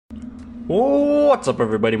What's up,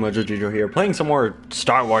 everybody? Mojo here, playing some more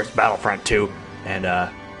Star Wars Battlefront 2. And,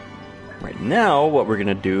 right now, what we're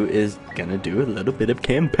gonna do is do a little bit of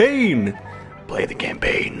campaign. Play the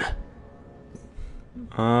campaign.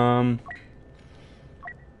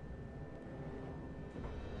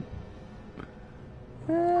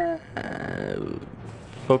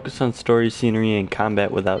 Focus on story, scenery, and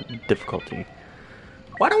combat without difficulty.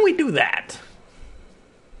 Why don't we do that?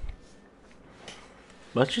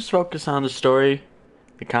 Let's just focus on the story,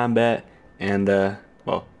 the combat, and,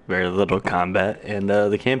 well, very little combat, and,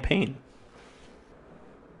 the campaign.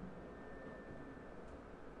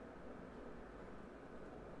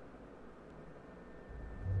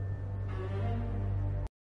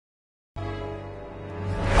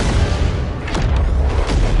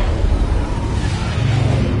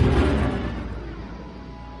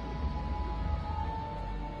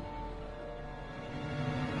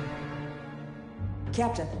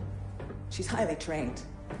 Captain, she's highly trained.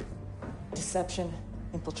 Deception,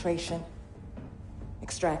 infiltration,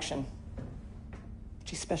 extraction.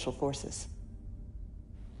 She's special forces.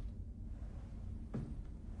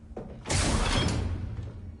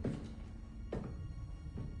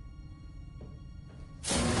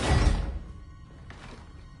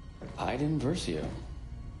 Iden Versio.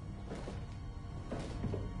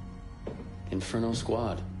 Inferno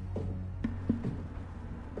Squad.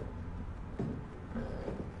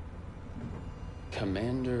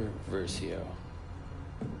 Commander Versio.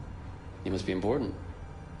 You must be important.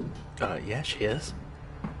 Yeah, she is.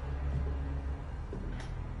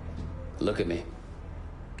 Look at me.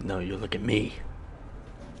 No, you look at me.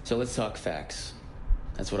 So let's talk facts.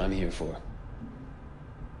 That's what I'm here for.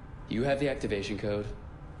 You have the activation code.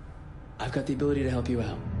 I've got the ability to help you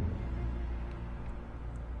out.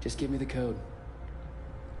 Just give me the code.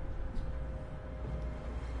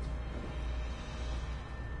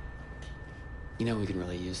 You know we can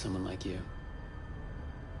really use someone like you.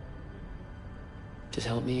 Just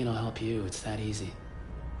help me and I'll help you. It's that easy.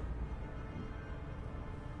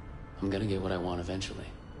 I'm gonna get what I want eventually.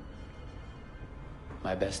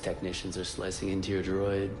 My best technicians are slicing into your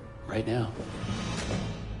droid right now.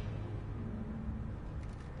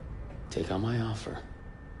 Take on my offer.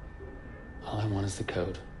 All I want is the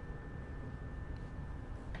code.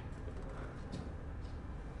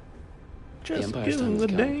 Just give him the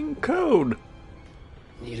dang code.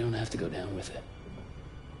 You don't have to go down with it.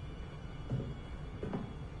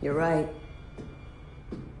 You're right.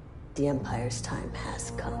 The Empire's time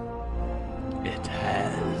has come. It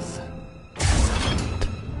has.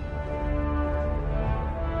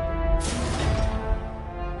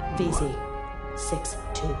 VZ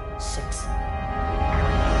 626.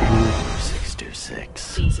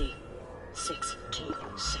 626. VZ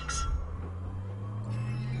 626.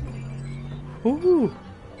 Ooh.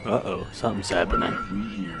 Uh-oh, something's happening. What have we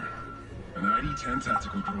here? An ID-10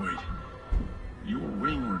 tactical droid. You were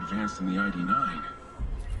way more advanced than the ID-9.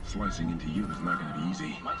 Slicing into you is not going to be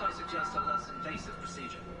easy. Might I suggest a less invasive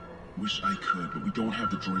procedure? Wish I could, but we don't have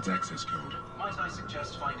the droid's access code. Might I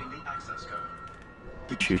suggest finding the access code?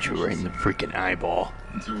 Shoot you right in the freaking eyeball.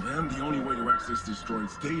 Until then, the only way to access this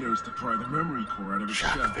droid's data is to pry the memory core out of its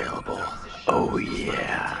Shock shell. available. Oh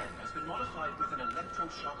yeah. Has been modified with an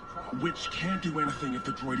electroshock prop. Which can't do anything if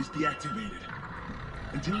the droid is deactivated.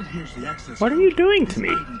 Until it hears the access What are code, you doing to this me?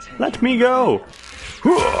 ID-10 Let me go.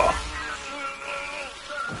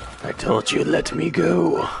 I told you, let me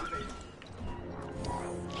go.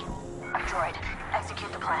 Droid,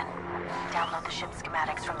 execute the plan. Download the ship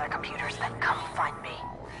schematics from their computers, then come find me.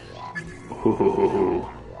 Ooh.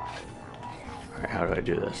 Alright, how do I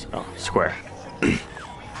do this? Oh, square.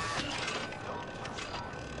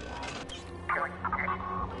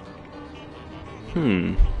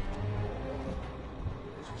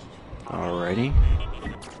 Alrighty.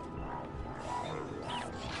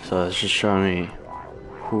 So that's just showing me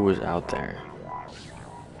who was out there.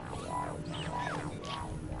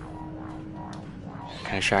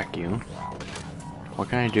 Can I shock you? What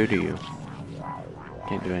can I do to you?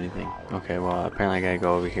 Can't do anything. Okay, well, apparently I gotta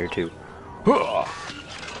go over here too.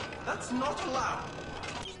 That's not allowed.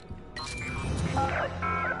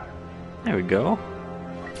 There we go.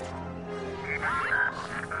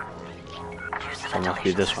 Use the So it must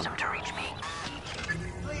be ventilation this one. system to reach me.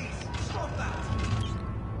 Please, stop that.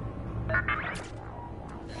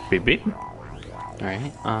 Beep beep.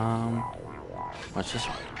 Alright, what's this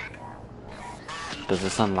one? Does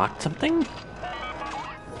this unlock something?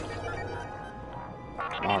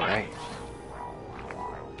 Alright.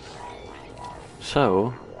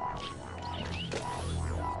 So,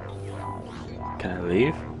 can I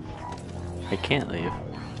leave? I can't leave.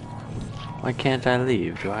 Why can't I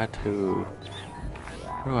leave? Do I have to...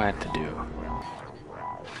 What do I have to do?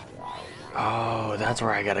 Oh, that's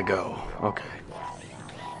where I gotta go. Okay.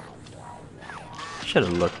 Should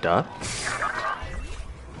have looked up.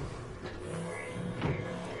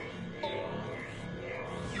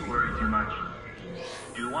 You worry too much.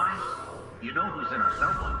 Do I? You know who's in our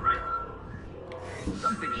cell block, right?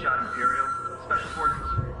 Some big shot Imperial, Special Forces.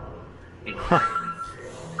 Exactly.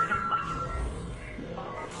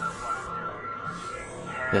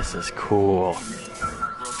 This is cool.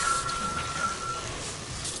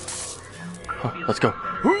 Oh, let's go.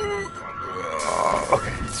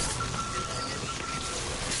 Okay.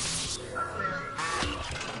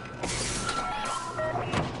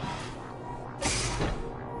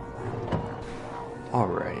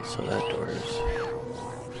 Alright, so that door is...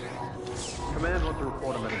 Command wants to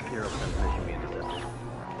report on an Imperial transmission being intercepted.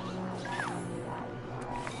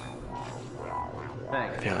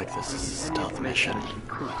 Thanks. I feel like this is a stealth mission.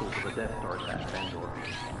 Crucial to the Death Star attack, Vandor.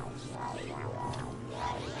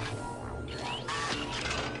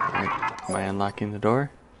 Alright, am I unlocking the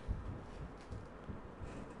door?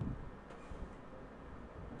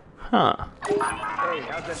 Huh. Hey,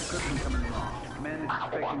 how's that description coming along? Command is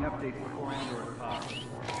expecting updates before Andor is powered.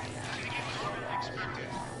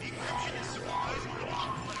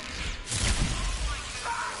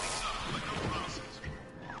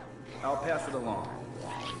 I'll pass it along.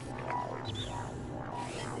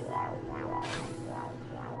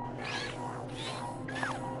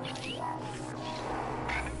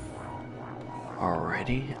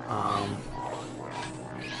 Alrighty,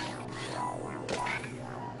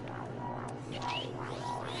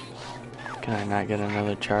 can I not get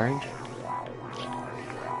another charge?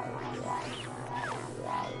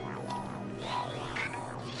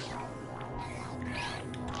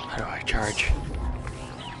 How do I charge?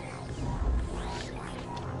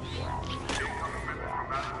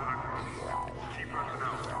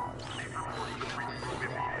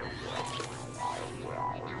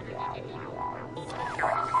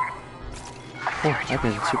 Oh, I've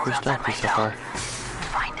been super stealthy so far.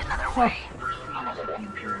 Find another way. The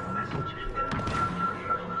Imperial message.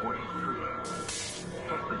 Special Forces troops.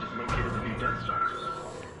 Plus, they just located the new Death Star.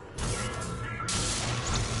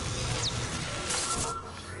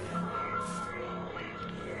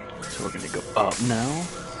 So we're gonna go up now.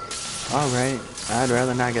 Alright, I'd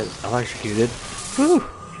rather not get electrocuted. Woo!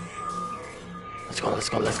 Let's go, let's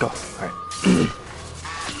go, let's go. Alright.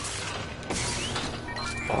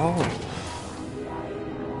 Oh.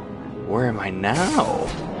 Where am I now?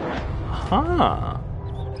 Huh.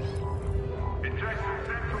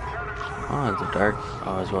 Oh, it's a dark...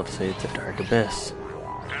 Oh, I was about to say it's a dark abyss.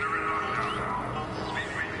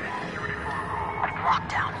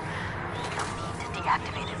 Lockdown. You'll need to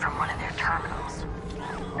deactivate it from one of their terminals.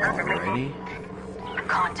 Alrighty.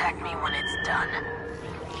 Contact me when it's done.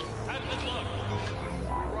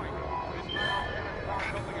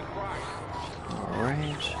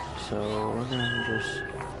 Alright, so we're gonna just...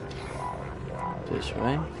 this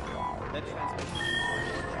way.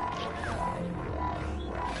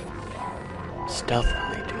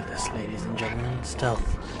 Stealthily do this, ladies and gentlemen.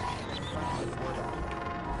 Stealth.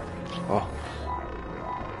 Oh.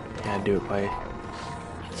 Yeah, do it by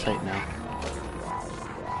sight now.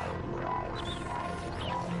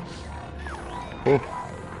 Oh.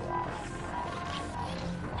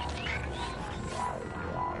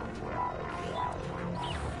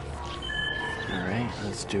 Alright,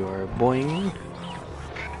 let's do our boing.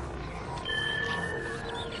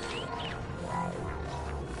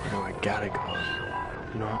 Where do I gotta go?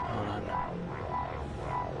 You know what? Hold on.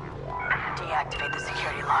 Deactivate the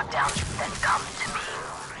security lockdown, then come to me.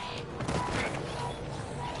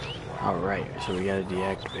 Alright, so we gotta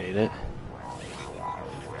deactivate it.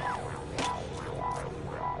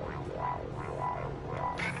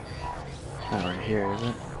 Not right here, is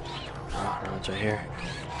it? Oh, no, it's right here.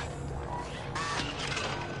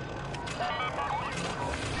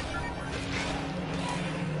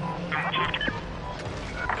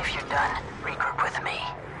 If you're done, regroup with me.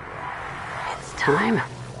 It's time.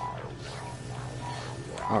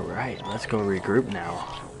 Alright, let's go regroup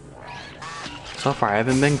now. So far, I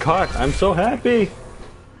haven't been caught. I'm so happy.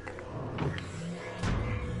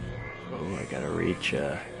 Oh, I gotta reach,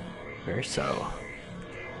 Verso.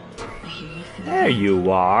 There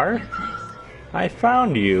you are. I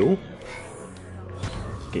found you.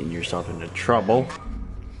 Getting yourself into trouble.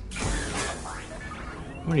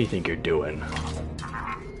 What do you think you're doing?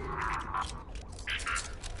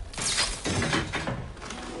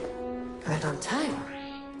 Right on time.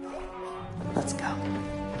 Let's go.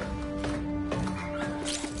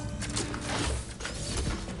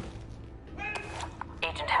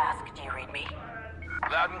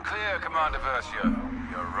 Loud and clear, Commander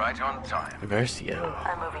Versio. You're right on time. Versio.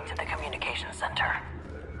 I'm moving to the communications center.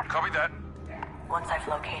 Copy that. Once I've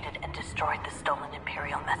located and destroyed the stolen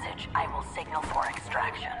Imperial message, I will signal for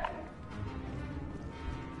extraction.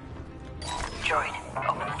 Droid,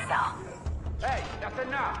 open the cell. Hey, that's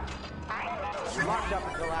enough! Locked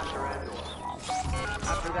up until after Endor.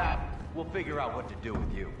 After that, we'll figure out what to do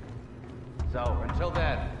with you. So, until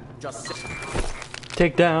then, just sit.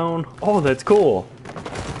 Take down. Oh, that's cool.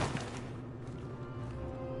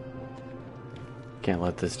 Can't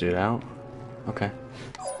let this dude out. Okay.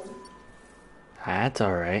 That's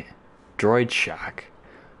alright. Droid shock.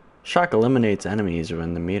 Shock eliminates enemies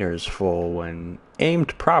when the meter is full. When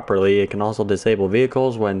aimed properly, it can also disable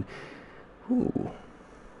vehicles when... Ooh.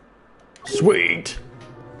 Sweet!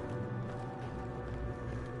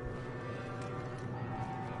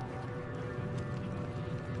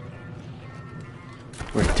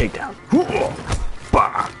 We're gonna take down.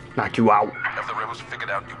 Bah! Knock you out. Have the rebels figured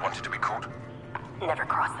out you wanted to be caught? Never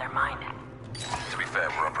crossed their mind. To be fair,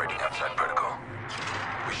 we're operating outside protocol.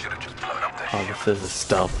 We should have just blown up their Oh, ship. this is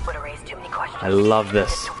stuff. Would have raised too many questions. I love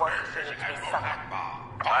this. To work for you to be summoned.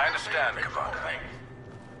 I understand, Commander.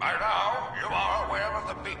 By now, you are aware of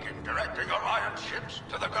the beacon directing Alliance ships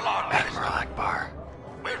to the Galan Admiral Akbar.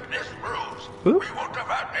 With this ruse, Who? we will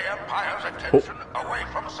divert the Empire's attention away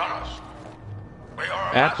from Sunnus. We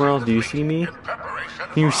are Admiral, amassing do you the see fleet me? in preparation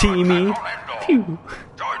Can you for see our me? attack on Endor. Phew.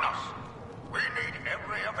 Join us. We need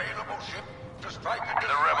every available ship to strike and The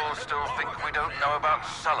destroy rebels still think we don't know about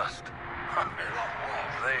Sullust.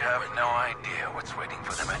 They have no idea what's waiting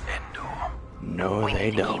for them at Endor. No, We they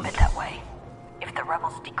need to don't. keep it that way. If the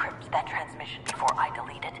rebels decrypt that transmission before I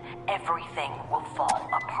delete it, everything will fall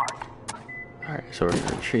apart. Alright, so we're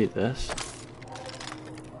gonna retreat this.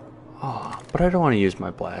 Oh, but I don't want to use my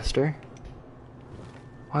blaster.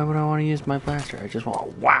 Why would I want to use my blaster? I just want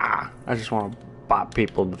to wah! I just want to bop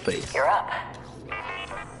people in the face. You're up.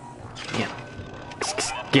 Get him.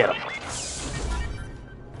 Get him.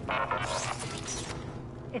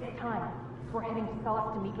 It's time. We're heading to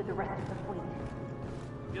Sullust to meet with the rest of the fleet.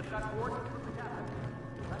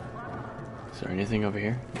 Is there anything over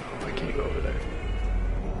here? Oh, I can't go over there.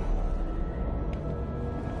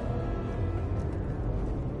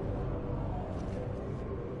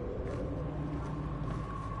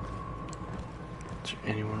 Is there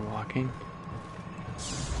anyone walking?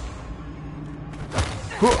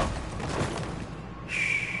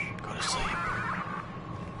 Shh, go to sleep.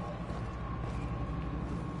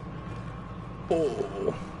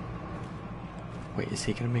 Oh. Wait, is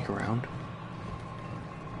he gonna make a round?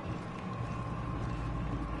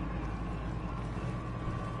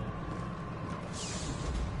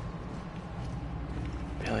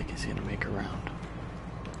 I feel like he's gonna make a round.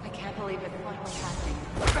 I can't believe it's finally happening.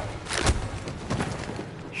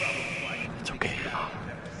 It's okay.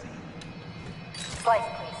 Slice,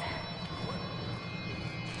 please.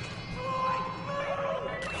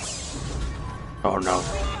 Oh no,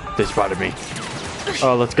 they spotted me.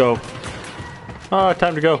 Oh, let's go. Oh,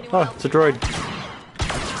 time to go. Oh, it's a droid.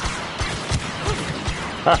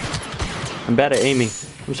 Ah, I'm bad at aiming.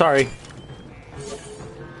 I'm sorry.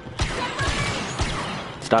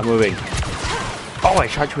 Stop moving. Oh, I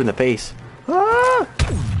shot you in the face. Ah!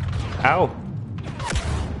 Ow.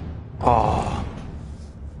 Oh.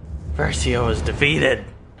 Versio is defeated.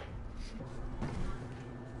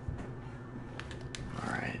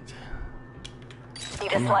 Alright.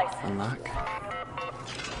 Need a slice. Unlock.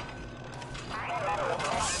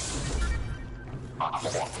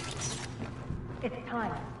 It's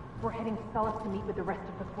time. We're heading to Sullust to meet with the rest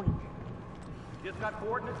of the fleet. Just got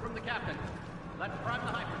coordinates from the captain. Let's prime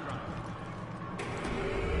the hyperdrive.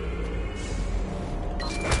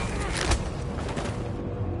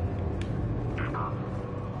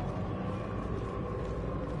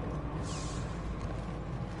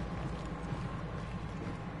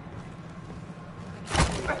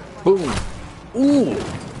 Boom. Ooh.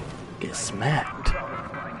 Get smacked.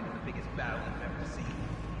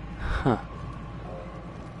 Huh.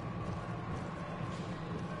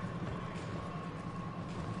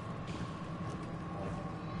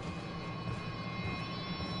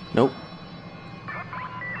 Nope.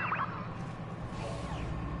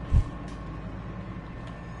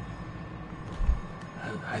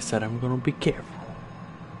 I said I'm gonna be careful.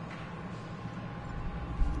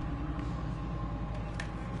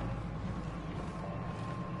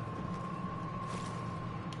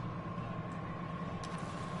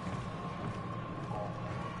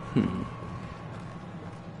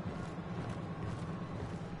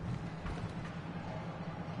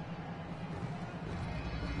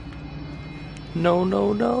 No,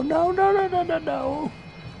 no, no, no, no, no, no, no, no.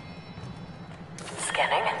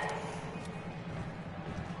 Scanning.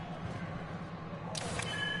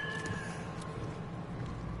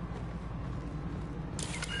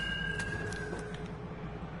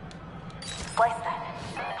 Slice that.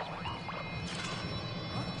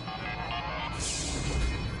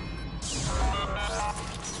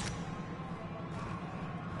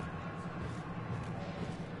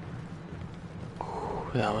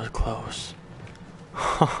 Ooh, that was close.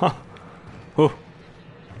 Ooh.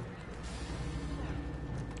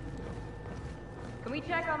 Can we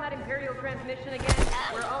check on that Imperial transmission again?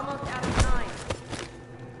 We're almost out of time.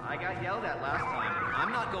 I got yelled at last time.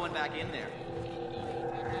 I'm not going back in there.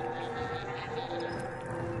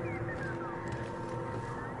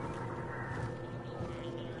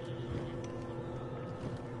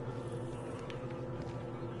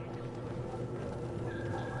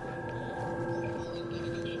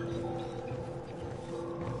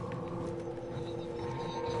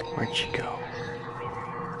 Where'd she go?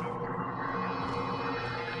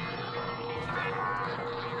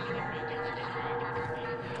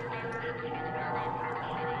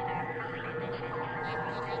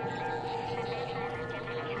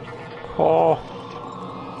 Oh.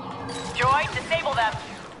 Droid, disable them.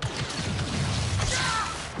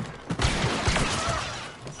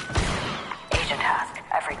 Agent Task,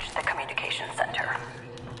 I've reached the communication center.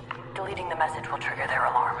 Deleting the message will trigger their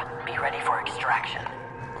alarm. Be ready for extraction.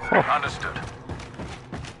 Understood.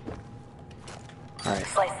 Alright.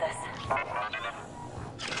 Slice this.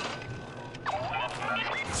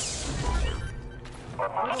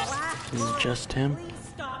 Just him? Please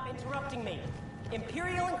stop interrupting me.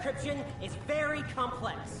 Imperial encryption is very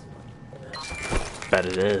complex. Bet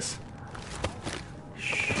it is.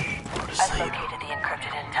 Shh. Go to I've sleep. located the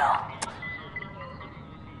encrypted intel.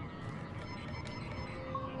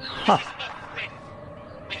 Huh.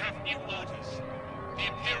 We have new orders. The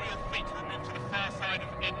Imperial fleet will move to the far side of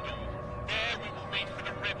Endor. There we will wait for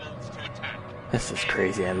the rebels to attack. This is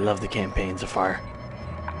crazy. I love the campaign so far.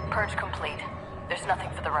 Purge complete. There's nothing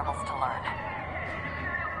for the rebels to learn.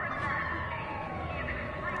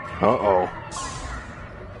 Uh-oh.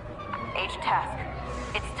 Agent Task,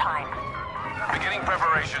 it's time. Beginning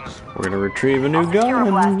preparations. We're gonna retrieve a new Secure a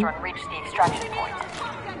blaster gun. and reach the extraction point.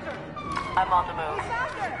 I'm on the move.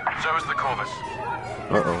 So is the Corvus.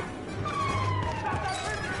 Uh-oh.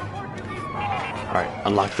 Alright,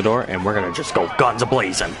 unlock the door and we're gonna just go guns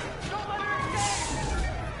a-blazing.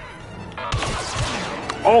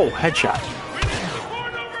 Oh, headshot.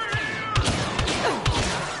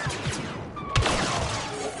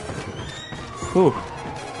 Whew.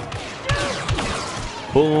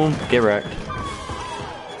 Boom, get wrecked.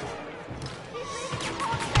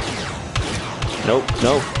 Nope,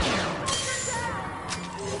 nope.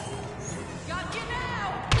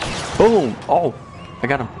 Boom! Oh, I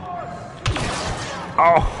got him.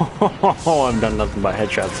 Oh, I've done nothing but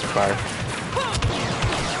headshots so far.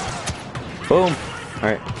 Boom.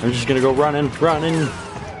 Alright, I'm just gonna go running.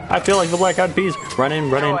 I feel like the Black Eyed Peas. Running,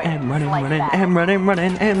 and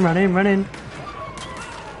running, and running.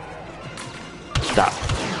 Stop.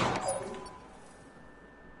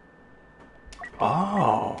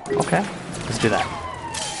 Oh, okay. Let's do that.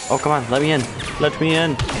 Oh, come on, let me in. Let me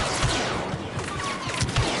in.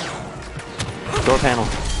 Door panel.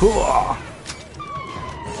 Hooah.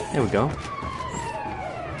 There we go.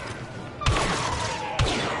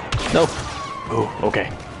 Nope. Oh, okay.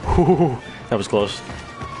 Whew, that was close.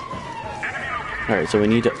 Alright, so we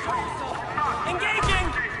need to...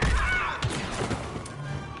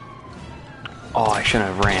 Oh, I shouldn't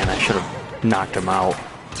have ran. I should have knocked him out.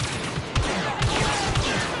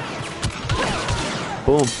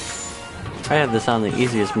 Boom. I have this on the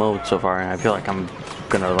easiest mode so far, and I feel like I'm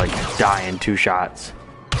gonna, like, die in 2 shots.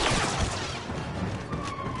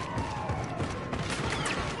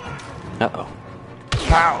 Uh-oh.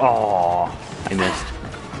 Pow! Oh, I missed.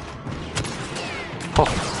 Oh.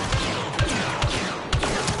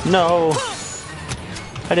 No!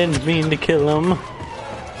 I didn't mean to kill him.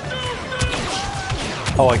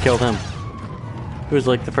 Oh, I killed him. He was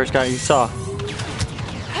like the first guy you saw.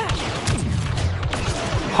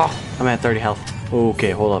 Oh, I'm at 30 health.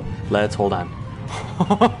 Okay, hold up. Let's hold on.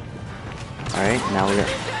 Alright, now we're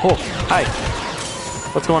gonna... Oh, hi!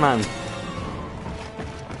 What's going on?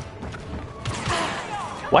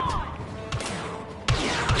 What?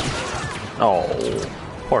 Oh,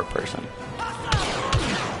 poor person.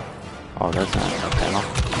 Oh, that's not a panel.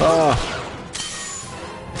 Oh!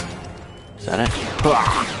 Is that it?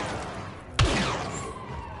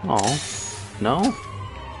 Oh, no?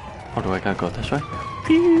 Oh, do I gotta go this way?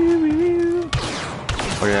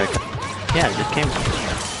 Or did I go? Yeah, I just came from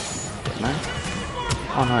there. Didn't I?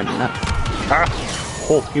 Oh no, I did not. Ah!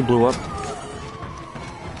 Oh, he blew up.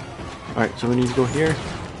 Alright, so we need to go here.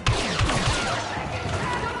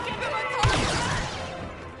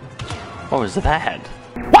 What was that?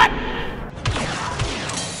 What?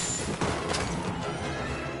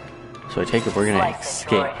 So I take it we're gonna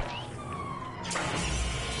escape.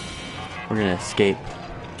 We're gonna escape.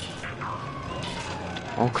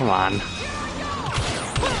 Oh, come on.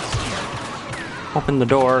 Open the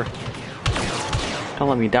door. Don't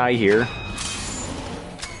let me die here.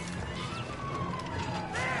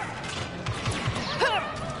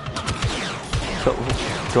 So,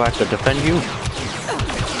 do I have to defend you?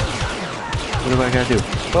 What do I gotta do?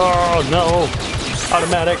 Oh, no!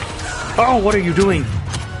 Automatic! Oh, what are you doing?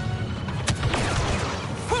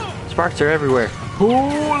 Sparks are everywhere.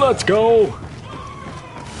 Ooh, let's go!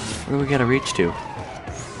 Where do we gotta reach to?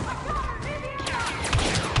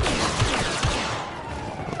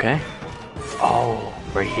 Okay. Oh,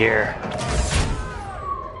 we're here.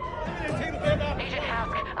 Agent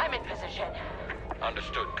Hask, I'm in position.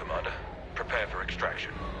 Understood, Commander. Prepare for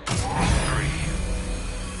extraction. 3,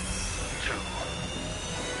 2,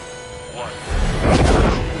 1.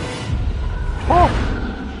 Oh!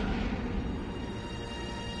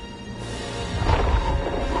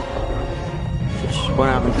 Just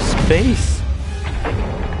went out into space.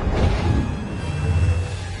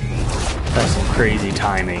 That's some crazy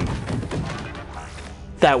timing.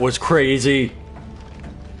 That was crazy.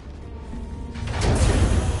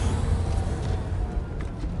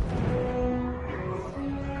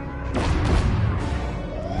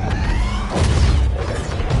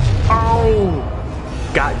 Oh!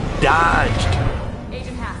 Got dodged.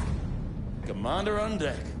 Agent Hask. Commander on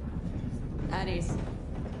deck. At ease.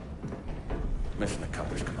 Mission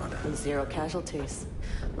accomplished, Commander. 0 casualties.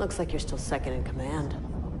 Looks like you're still second in command.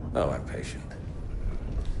 Oh, I'm patient.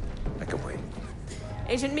 I can wait.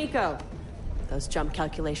 Agent Miko. Those jump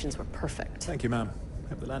calculations were perfect. Thank you, ma'am.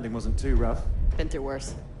 Hope the landing wasn't too rough. Been through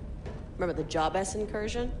worse. Remember the Job S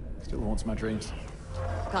incursion? Still haunts my dreams.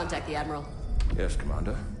 Contact the Admiral. Yes,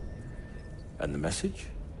 Commander. And the message?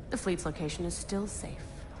 The fleet's location is still safe.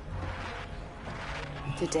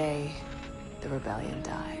 Today, the rebellion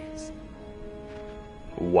dies.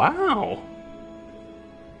 Wow.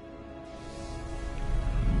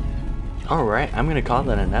 Alright, I'm gonna call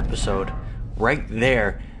that an episode right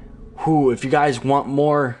there. Who, if you guys want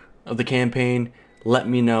more of the campaign, let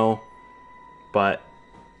me know. But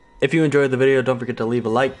if you enjoyed the video, don't forget to leave a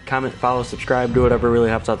like, comment, follow, subscribe, do whatever really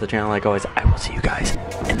helps out the channel. Like always, I will see you guys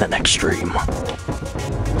in the next stream.